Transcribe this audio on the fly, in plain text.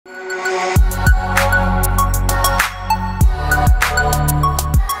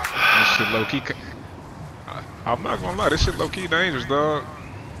key. I'm not gonna lie, this shit low key dangerous, dog.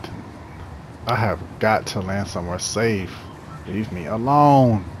 I have got to land somewhere safe. Leave me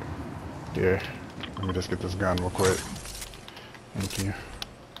alone. Here, let me just get this gun real quick. Thank you.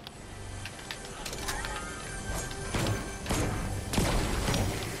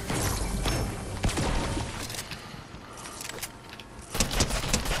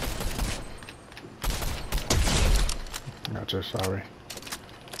 Gotcha, sorry.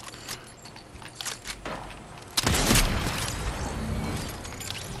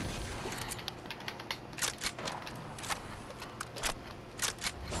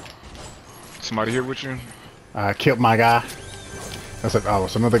 Somebody here with you? I killed my guy. That's it. Oh,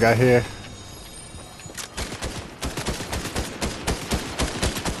 it's another guy here.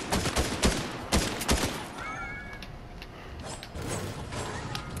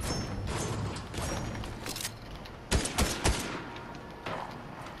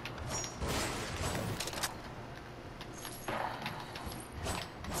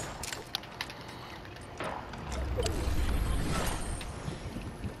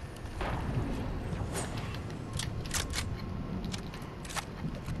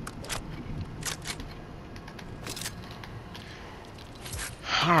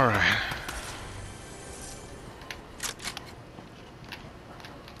 Alright.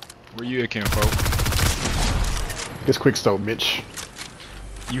 Where you at, Kinfolk? This quick stove, bitch.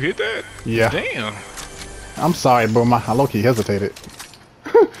 You hit that? Yeah. Damn. I'm sorry, Boomer. I low-key hesitated.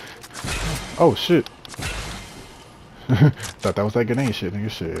 Oh, shit. Thought that was that grenade shit, nigga.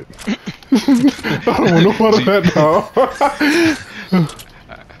 Shit. I don't want no part of that, dog.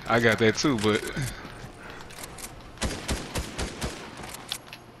 I got that too, but...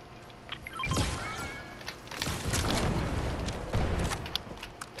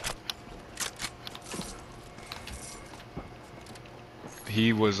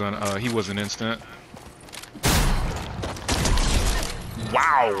 he was an instant.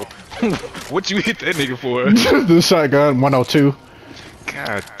 Wow! What you hit that nigga for? The shotgun 102.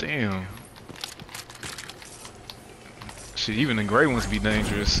 God damn. Shit, even the gray ones be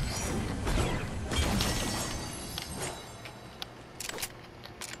dangerous.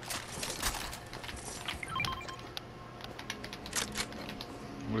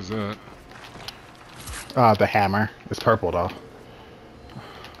 What is that? The hammer. It's purple though.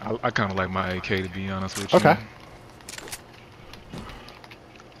 I kind of like my AK, to be honest with you. Okay.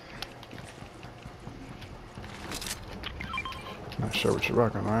 Not sure what you're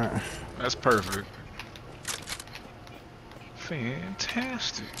rocking, right? That's perfect.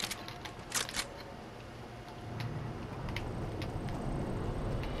 Fantastic.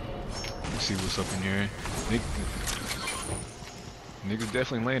 Let's see what's up in here. Niggas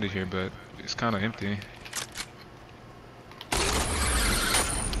definitely landed here, but it's kind of empty.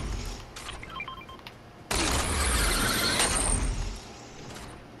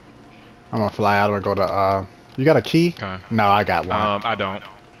 I'm gonna fly out and go to, you got a key? Okay. No, I got one. I don't.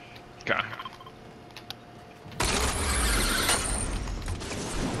 Okay.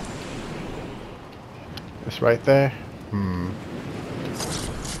 It's right there.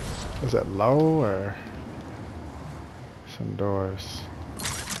 Is it low or some doors?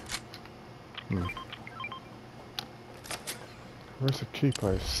 Where's the key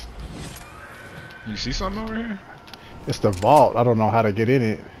place? You see something over here? It's the vault. I don't know how to get in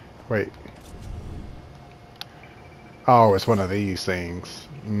it. Wait. Oh, it's one of these things.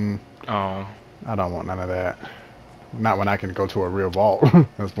 Oh. I don't want none of that. Not when I can go to a real vault.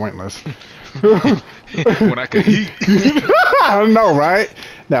 That's pointless. When I can eat. I don't know, right?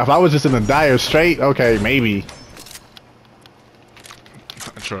 Now, if I was just in a dire strait, okay, maybe.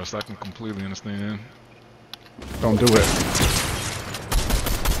 I trust. I can completely understand. Don't do it.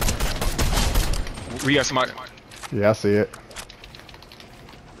 We got somebody. Yeah, I see it.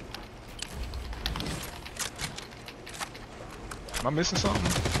 Am I missing something?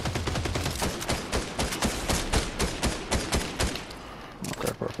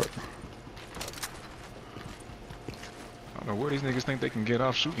 Okay, perfect. I don't know where these niggas think they can get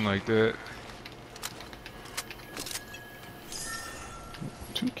off shooting like that.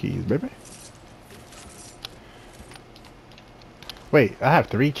 2 keys, baby. Wait, I have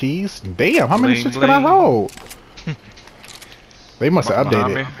 3 keys? Damn, how many shits can I hold? They must have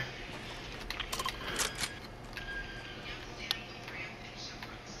updated.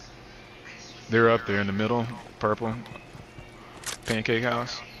 They're up there in the middle, purple. Pancake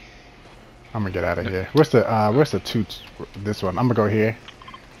house. I'm gonna get out of here. Where's the 2? This one. I'm gonna go here.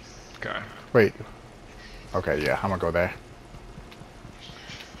 Okay. Wait. Okay, yeah, I'm gonna go there.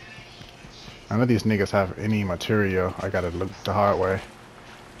 None of these niggas have any material. I gotta look the hard way.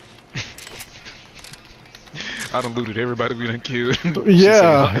 I done looted everybody we done killed.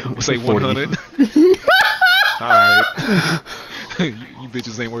 Yeah. We'll say 40. 100. Alright. You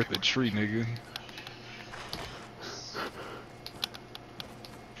bitches ain't worth a tree, nigga.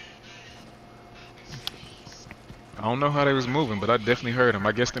 I don't know how they was moving, but I definitely heard them.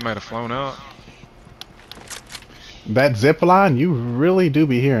 I guess they might have flown out. That zip line, you really do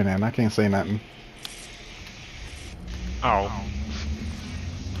be hearing that. And I can't say nothing. Oh.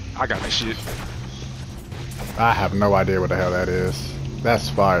 I got that shit. I have no idea what the hell that is. That's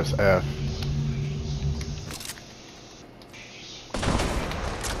fire as F.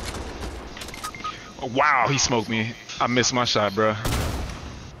 Oh, wow, he smoked me. I missed my shot, bro.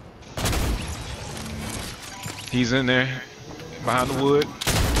 He's in there, behind the wood.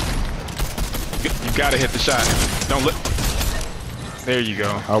 You gotta hit the shot. Don't look. There you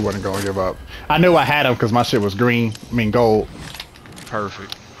go. I wasn't gonna give up. I knew I had him because my shit was green. I mean gold.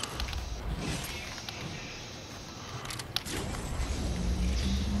 Perfect.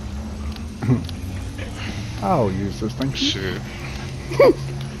 I'll use this thing. Shit.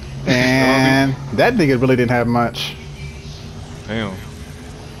 And that nigga really didn't have much. Damn.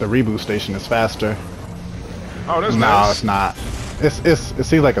 The reboot station is faster. Oh, that's No, nice. it's not. It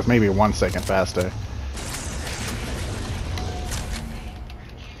seems like it's maybe 1 second faster.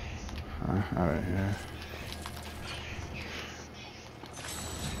 Alright, yeah.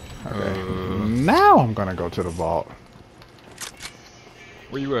 Okay. Now I'm gonna go to the vault.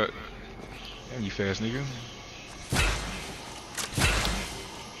 Where you at? Damn, you fast, nigga.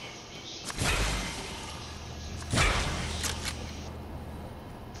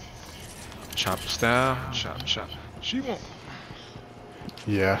 Chopper style, chop. She won't.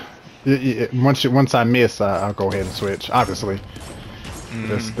 Yeah. Once I miss, I'll go ahead and switch. Obviously,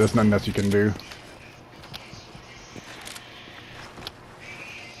 there's nothing else you can do.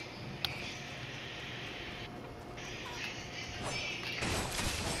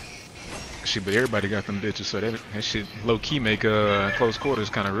 Shit, but everybody got them bitches, so that shit low key make close quarters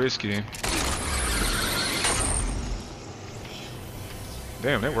kind of risky.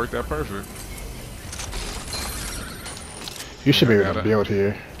 Damn, that worked out perfect. You should be able to build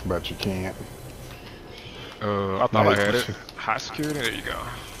here, but you can't. I thought I had it. High security, there you go.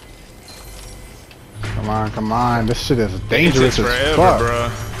 Come on. This shit is dangerous as forever, fuck.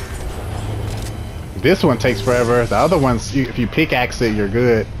 Bro. This one takes forever. The other ones, if you pickaxe it, you're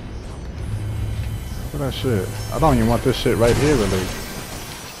good. What that shit? I don't even want this shit right here, really.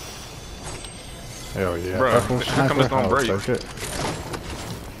 Hell yeah. Bro, how come it's gonna break? Take it.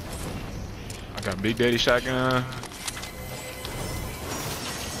 I got Big Daddy shotgun.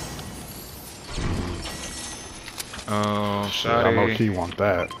 Shot. I low key want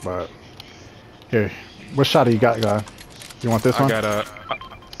that, but here, what shot do you got, guy? You want this one? I got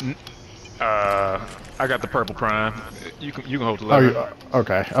I got the purple prime. You can hold the lever.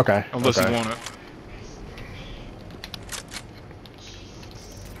 Okay. Unless you want it.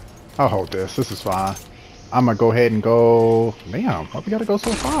 I'll hold this. This is fine. I'm gonna go ahead and go. Damn, why we gotta go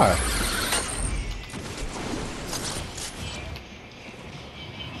so far?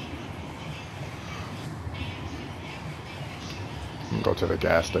 Go to the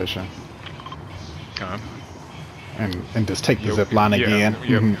gas station. Okay. And just take the zip line again.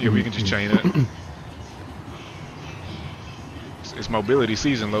 Yeah, we can just chain it. It's mobility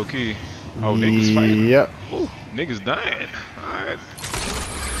season, low key. Oh, niggas fighting. Yep. Ooh, niggas dying. Alright.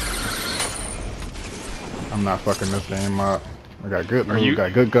 I'm not fucking this game up. I got good loot, I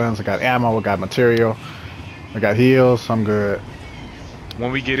got good guns, I got ammo, I got material, I got heals, I'm good.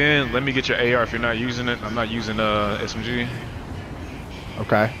 When we get in, let me get your AR if you're not using it. I'm not using SMG.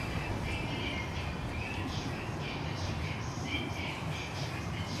 Okay.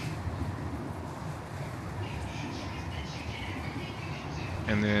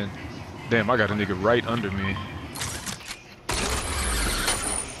 And then, damn, I got a nigga right under me.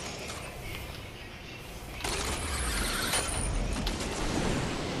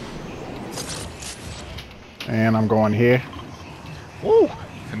 And I'm going here. Woo!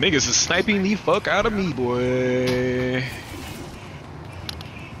 The niggas is sniping the fuck out of me, boy.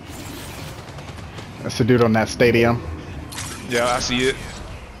 That's the dude on that stadium. Yeah, I see it.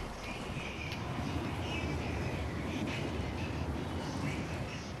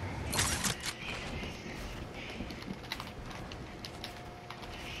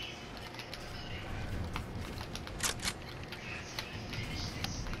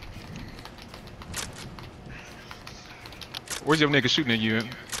 Where's your nigga shooting at you?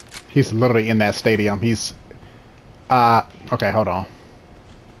 He's literally in that stadium. He's okay, hold on.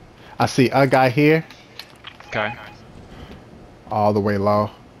 I see a guy here. Okay. All the way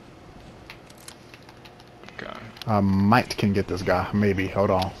low. Okay. I might can get this guy. Maybe. Hold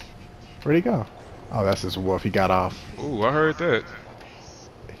on. Where'd he go? Oh, that's his wolf. He got off. Ooh, I heard that.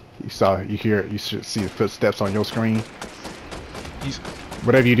 You should see the footsteps on your screen. He's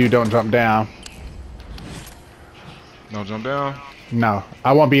Whatever you do, don't jump down. no jump down. No,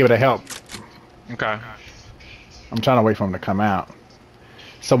 I won't be able to help. Okay. I'm trying to wait for him to come out.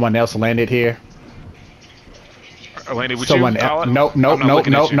 Someone else landed here. I landed with Someone you. else. Colin? Nope, I'm nope, not nope,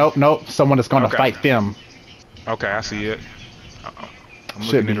 looking at nope, you. nope, nope. Someone is going to Okay. fight them. Okay, I see it. I'm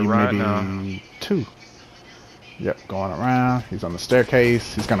Should looking be at it right maybe now. 2. Yep, going around. He's on the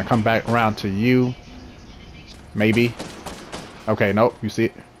staircase. He's going to come back around to you. Maybe. Okay, nope. You see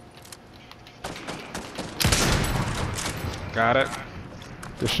it? Got it.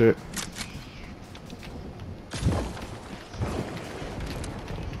 This shit.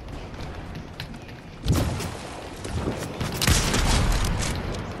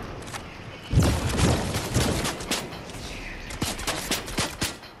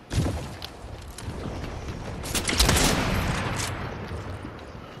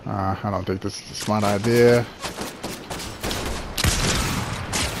 I don't think this is a smart idea.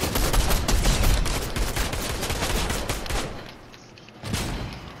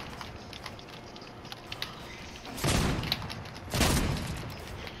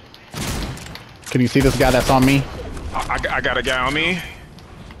 Can you see this guy that's on me? I got a guy on me.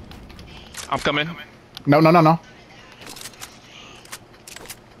 I'm coming. No, no, no, no.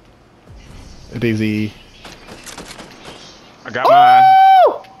 Daisy. I got mine.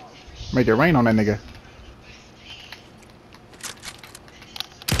 Make it rain on that nigga.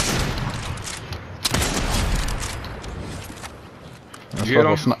 You hit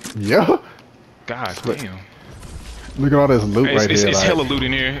him? Yeah. God Look. damn. Look at all this loot Hey, right it's here. Like, hella loot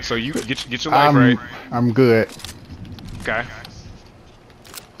in here, so you get your life right. I'm good. Okay.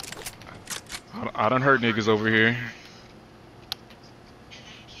 I done hurt niggas over here.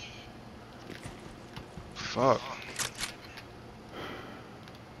 Fuck.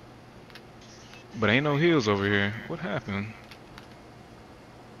 But ain't no heals over here. What happened?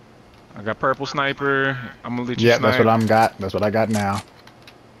 I got purple sniper. I'm gonna let you Yeah, snipe. that's what I'm got. That's what I got now.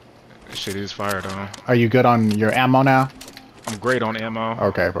 That shit is fire though. Are you good on your ammo now? I'm great on ammo.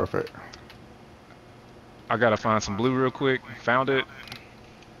 Okay, perfect. I gotta find some blue real quick. Found it.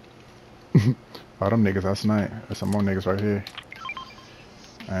 Oh, them niggas last night. There's some more niggas right here.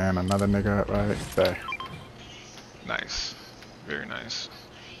 And another nigga right there. Nice. Very nice.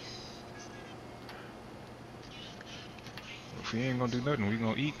 If we ain't gonna do nothing, we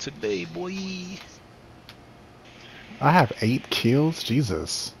gonna eat today, boy. I have 8 kills?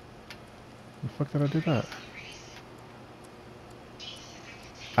 Jesus. The fuck did I do that?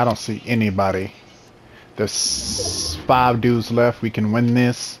 I don't see anybody. There's 5 dudes left. We can win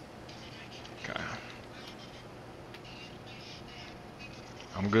this. Okay.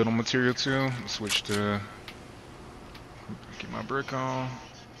 I'm good on material too. Switch to get my brick on.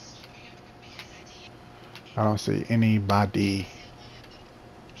 I don't see anybody.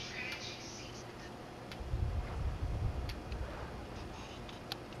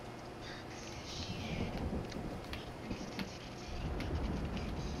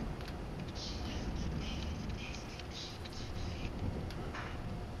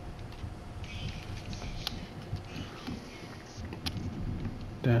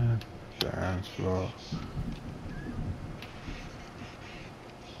 Dance floor.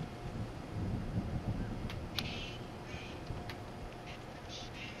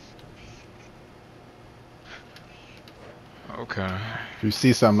 Okay. If you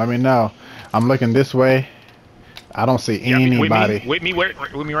see something, let me know. I'm looking this way. I don't see anybody. With me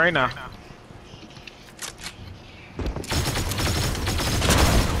right now.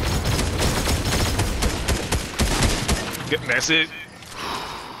 That's it.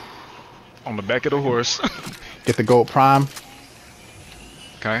 On the back of the horse. Get the gold prime.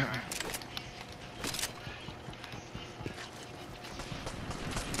 Okay.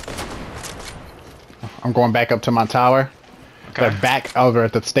 I'm going back up to my tower. Okay. They're back over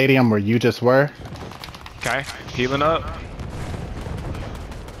at the stadium where you just were. Okay. Healing up.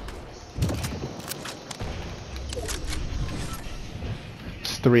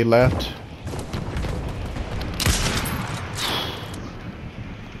 There's 3 left.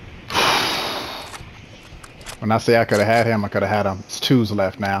 When I say I could have had him, I could have had him. It's 2s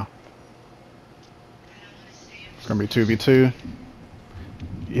left now. It's gonna be 2v2.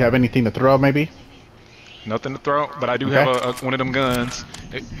 You have anything to throw, maybe? Nothing to throw, but I do Okay. have one of them guns.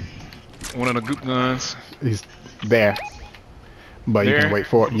 One of the goop guns. He's there. But you There? can wait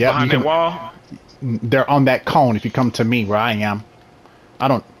for it. Yep, Behind you that can, wall. they're on that cone if you come to me where I am. I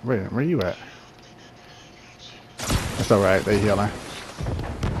don't... Where are you at? It's alright, they healing.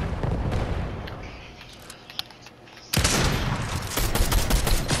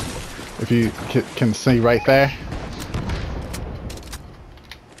 If you can see right there.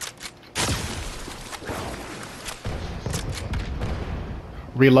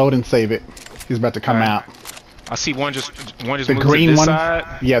 Reload and save it. He's about to come out. I see one just The moved to green this one? side.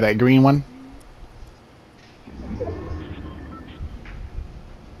 Yeah, that green one.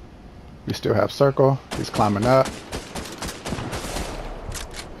 We still have circle. He's climbing up.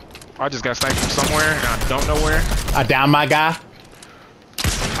 I just got sniped from somewhere and I don't know where. I downed my guy.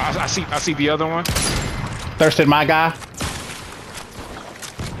 I see the other one. Thirsted my guy.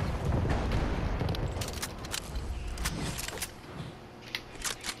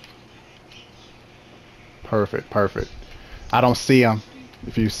 Perfect, perfect. I don't see him.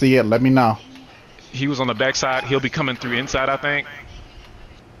 If you see it, let me know. He was on the backside. He'll be coming through inside, I think.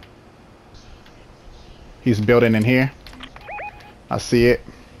 He's building in here. I see it.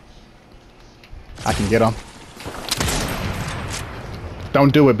 I can get him.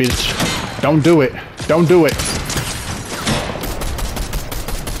 Don't do it, bitch. Don't do it. Don't do it.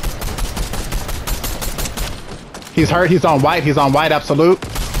 He's hurt. He's on white. He's on white, absolute.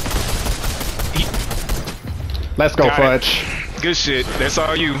 Let's go, Fudge. Good shit. That's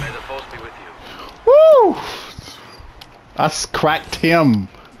all you. Woo! I cracked him.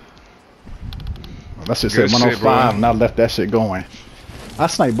 That shit said 105, and I left that shit going. I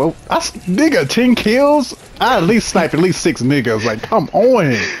sniped both. Nigga, 10 kills? I at least sniped at least 6 niggas. Like, come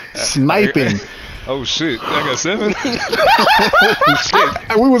on. Sniping. Oh shit, I got 7. Oh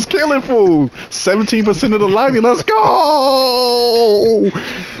shit. We was killing fools. 17% of the lobby. Let's go.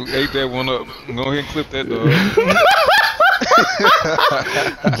 Ate that one up. Go ahead and clip that dog.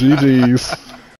 GG's.